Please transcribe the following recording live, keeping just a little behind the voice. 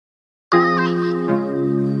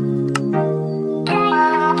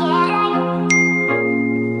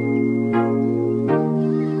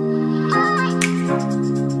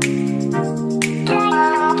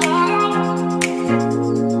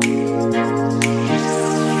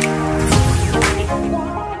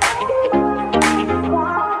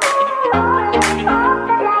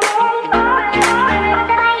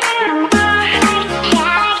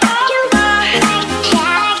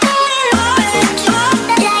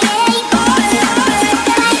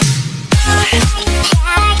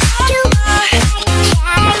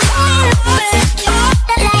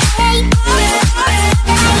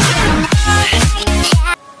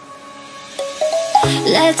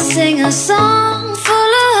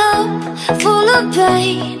full of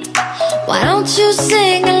pain. Why don't you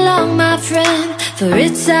sing along, my friend? For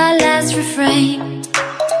it's our last refrain.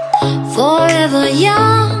 Forever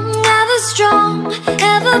young, ever strong,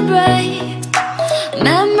 ever brave.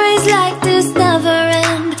 Memories like this never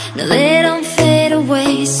end. No, they don't fade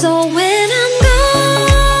away. So when I'm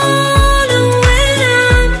gone, oh, when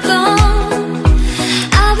I'm gone,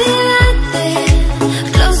 I'll be right there,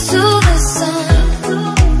 close to the sun.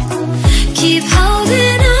 Keep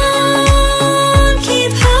holding on,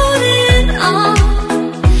 keep holding on,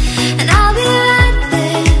 and I'll be right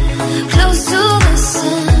there, close to the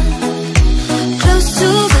sun, close to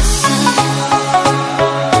the sun.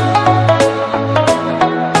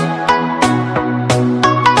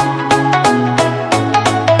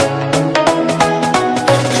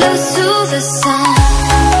 Close to the sun.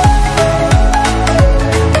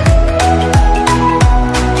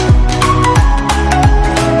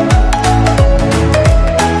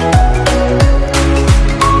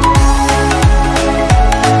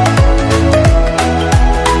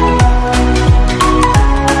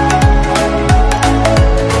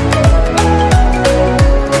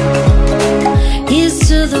 Here's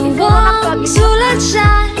to the ones who let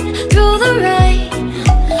shine through the rain,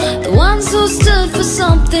 the ones who stood for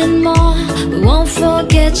something more. We won't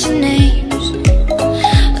forget your names.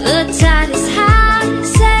 The tide is high,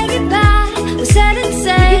 say goodbye, we said and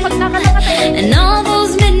say, and all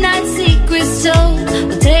those midnight secrets told,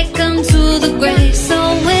 we'll take them to the grave. So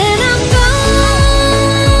when I'm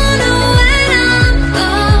gone, oh, when I'm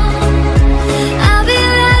gone, I'll be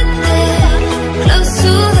right there, close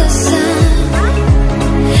to the sun.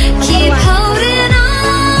 Keep holding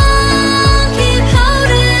on, keep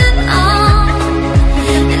holding on,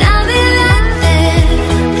 and I'll be right there,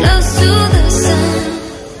 close to the sun,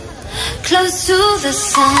 close to the sun.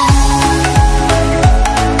 Close to the sun.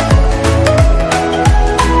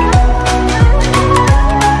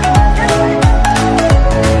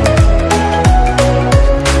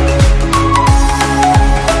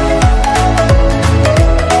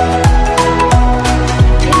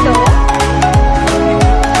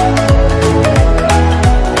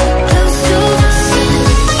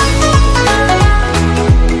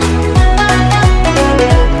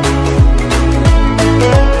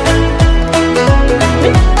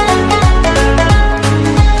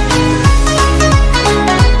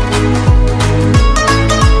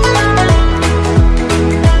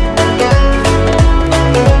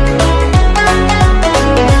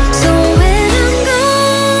 So when I'm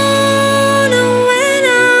gone, oh, when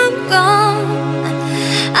I'm gone,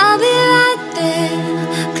 I'll be right there,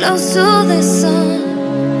 close to the sun.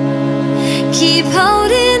 Keep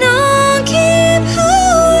holding on, keep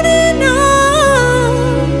holding on,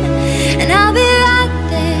 and I'll be right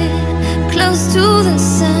there, close to the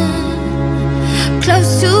sun, close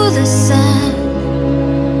to the sun.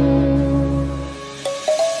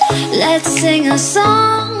 Let's sing a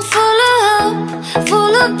song full of hope,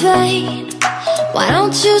 full of pain. Why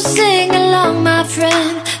don't you sing along, my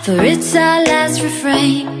friend? For it's our last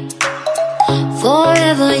refrain.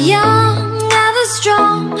 Forever young, ever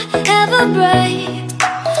strong, ever brave.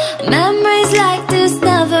 Memories like this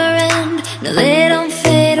never end. No, they don't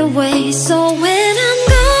fade away. So when I'm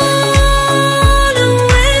gone, oh,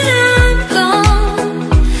 when I'm gone,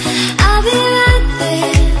 I'll be right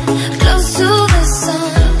there, close to the sun.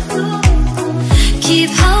 Keep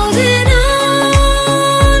holding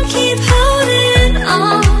on, keep holding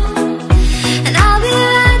on, and I'll be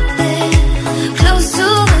right there, close to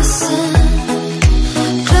the sun,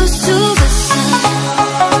 close to the sun.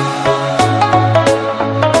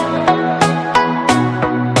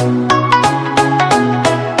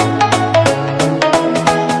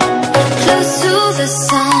 Close to the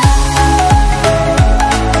sun.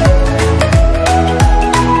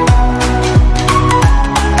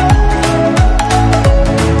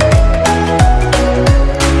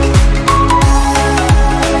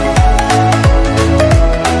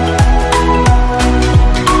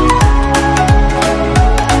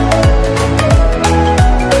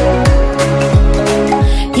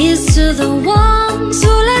 Here's to the ones who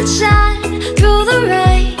let shine through the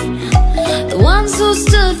rain, the ones who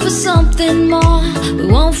stood for something more. We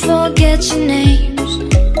won't forget your names.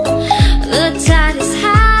 The tide is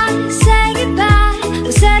high, say goodbye,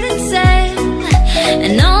 we said and said,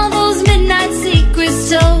 and all those midnight secrets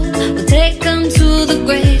told, we'll take them to the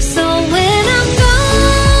grave. So when I'm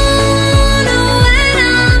gone, oh, when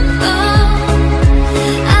I'm gone,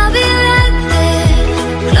 I'll be right there,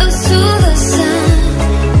 close to the sun.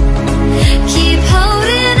 Keep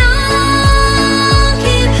holding on,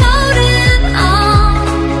 keep holding on,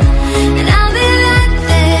 and I'll be right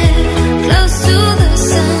there, close to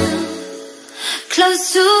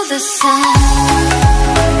the sun.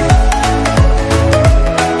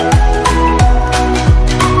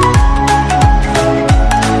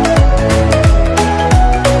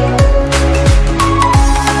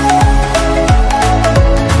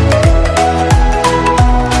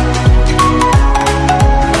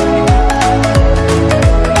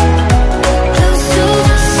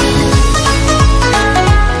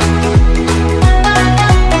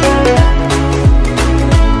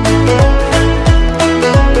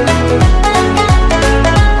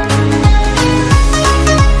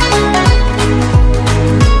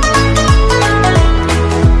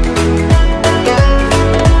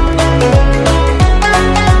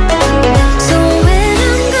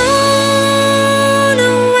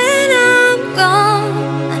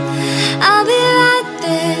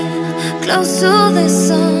 Close to the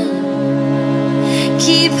sun.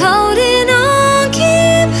 Keep holding on,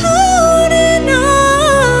 keep holding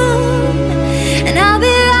on. And I'll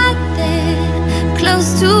be right there,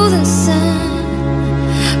 close to the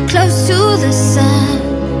sun, close to the sun.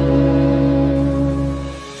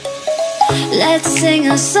 Let's sing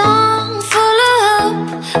a song full of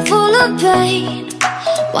hope, full of pain.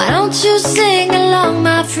 Why don't you sing along,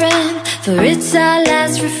 my friend, for it's our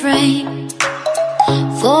last refrain.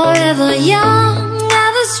 Forever young,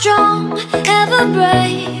 ever strong, ever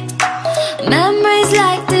brave. Memories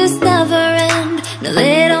like this never end, no,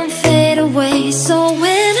 they don't fade away. So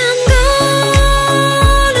when I'm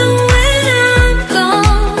gone, oh, when I'm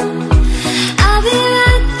gone, I'll be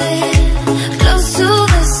right there, close to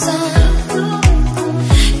the sun.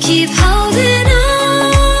 Keep holding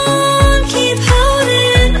on, keep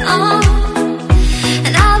holding on.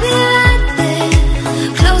 And I'll be right there,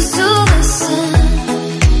 close to the sun.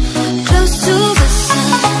 Close to the sun.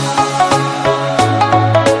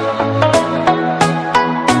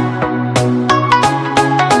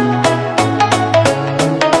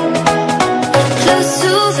 Close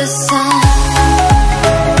to the sun.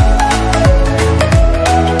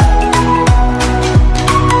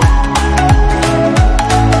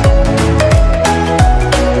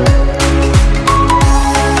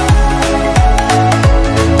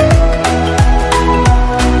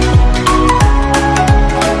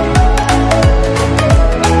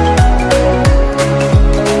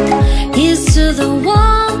 Here's to the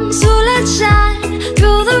ones who let shine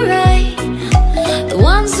through the rain, the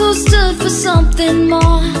ones who stood for something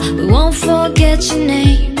more. We won't forget your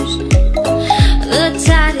names. The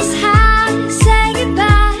tide is high, say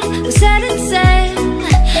goodbye, we're setting sail.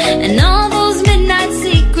 And all those midnight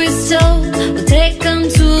secrets told, we'll take them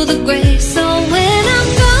to the grave. So when I'm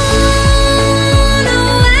gone,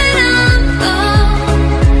 oh, when I'm gone,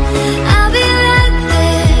 I'll be right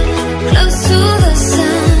there, close to the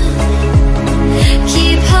sun.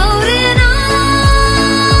 Keep holding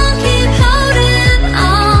on, keep holding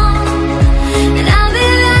on. And I'll be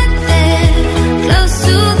right there, close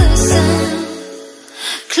to the sun,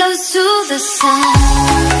 close to the sun.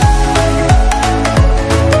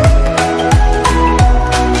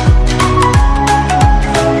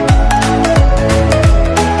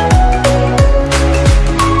 Close to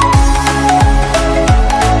the sun.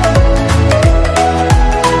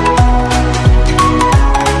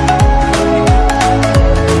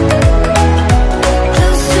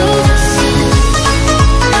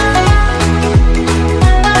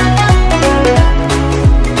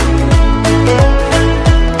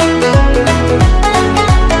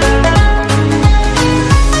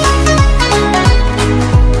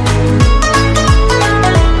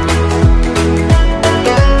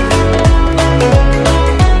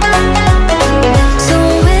 So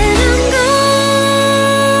when I'm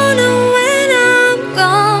gone, oh, when I'm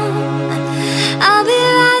gone, I'll be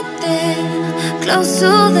right there, close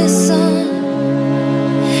to the sun.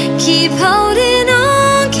 Keep holding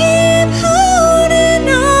on, keep holding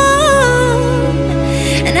on.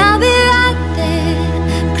 And I'll be right there,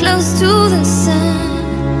 close to the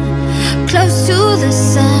sun, close to the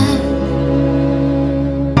sun.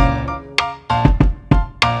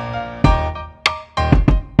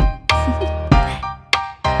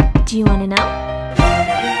 Do you want to know?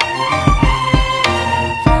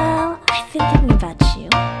 Well, I've been thinking about you,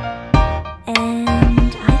 and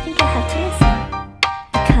I think I'll have to listen.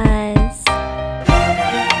 Because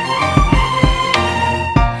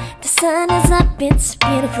the sun is up, it's a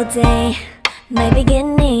beautiful day. My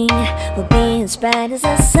beginning will be as bright as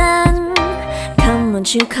the sun. Come,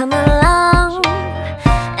 won't you come along?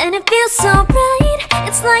 And it feels so bright,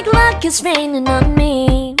 it's like luck is raining on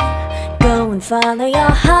me. Go and follow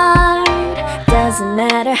your heart, doesn't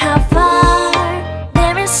matter how far.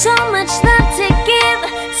 There is so much love to give,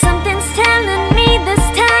 something's telling me this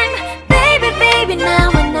time. Baby, baby, now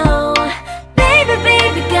I know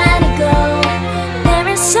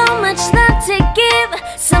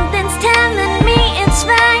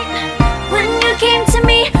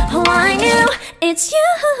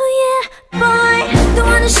yeah, boy. The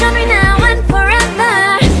one to show me now and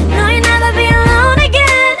forever. No, you'll never be alone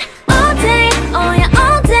again. All day, oh yeah,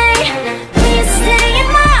 all day. Please stay in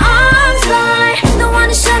my arms, boy. The one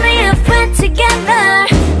to show me if we're together.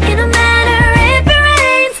 It don't matter if it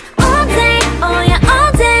rains. All day, oh yeah,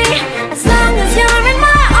 all day. As long as you're in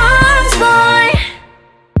my arms, boy.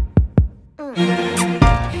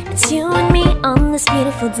 It's you and me on this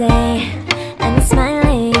beautiful day, and I'm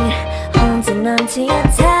smiling, holding on to you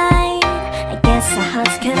tight. I guess our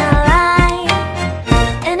hearts can align,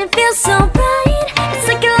 and it feels so bright. It's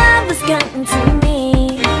like your love has gotten to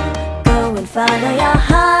me. Go and follow your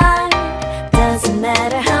heart, doesn't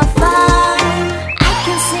matter how far. I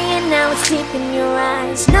can see it now, it's deep in your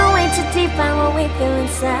eyes. No way to define what we feel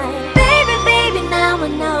inside. Baby, baby, now I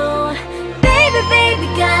know. Baby, baby,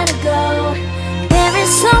 gotta go. There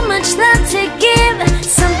is so much love to give.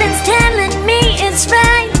 Something's telling me it's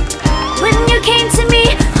right. When you came to me,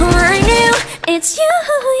 oh, I knew it's you,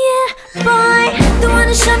 yeah, boy. The one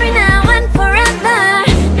to show me now and forever.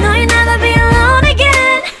 No, you'll never be alone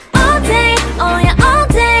again. All day, oh yeah, all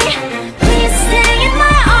day. Please stay in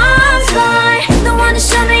my arms, boy. The one to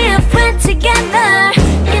show me if we're together.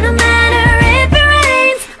 It don't matter if it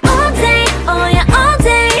rains. All day, oh yeah, all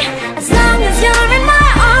day. As long as you're in my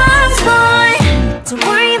arms, boy. Don't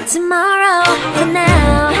worry of tomorrow. For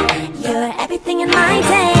now, you're everything in my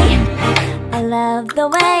day. I love the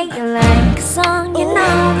way you like a song. You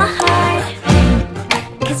know my heart,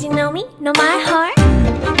 'cause you know me, know my heart.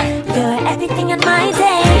 You're everything in my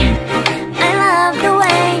day. I love the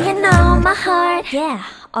way you know my heart. Yeah,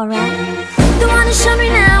 alright. The one to show me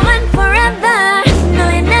now and forever.